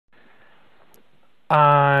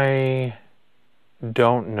I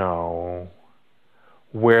don't know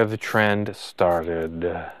where the trend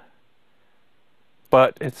started,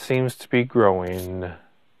 but it seems to be growing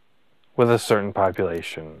with a certain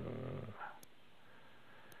population.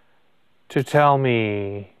 To tell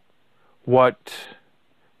me what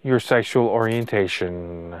your sexual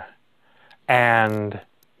orientation and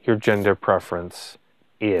your gender preference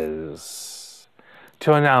is.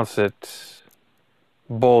 To announce it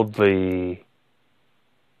boldly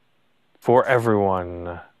for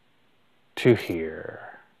everyone to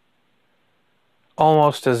hear.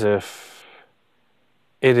 Almost as if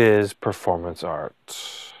it is performance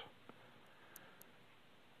art.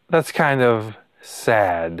 That's kind of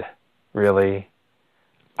sad, really.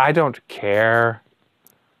 I don't care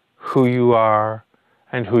who you are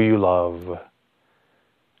and who you love.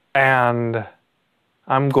 And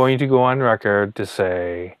I'm going to go on record to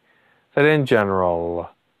say that in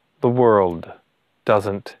general, the world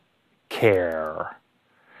doesn't care.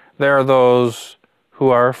 There are those who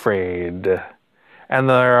are afraid, and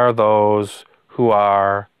there are those who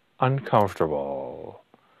are uncomfortable.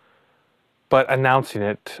 But announcing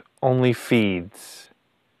it only feeds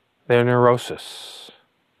their neurosis.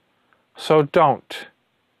 So don't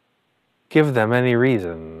give them any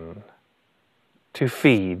reason to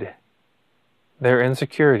feed their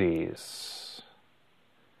insecurities.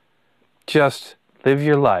 Just live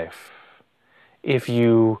your life. If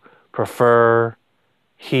you prefer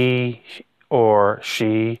he or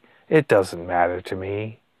she, it doesn't matter to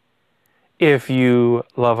me. If you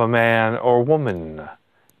love a man or woman,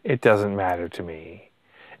 it doesn't matter to me.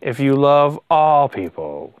 If you love all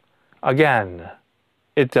people, again,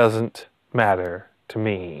 it doesn't matter to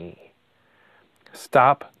me.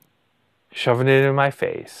 Stop shoving it in my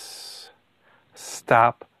face.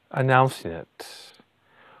 Stop announcing it.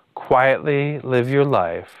 Quietly live your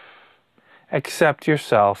life. Accept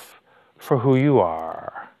yourself for who you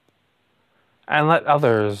are. And let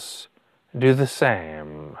others do the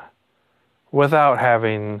same without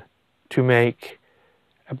having to make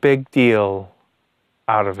a big deal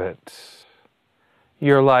out of it.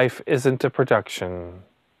 Your life isn't a production,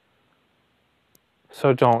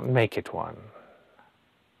 so don't make it one.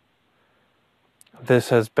 This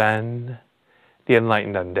has been The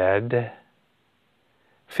Enlightened Undead.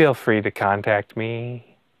 Feel free to contact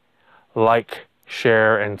me. Like,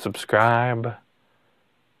 share, and subscribe.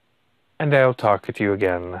 And I'll talk to you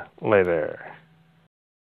again later.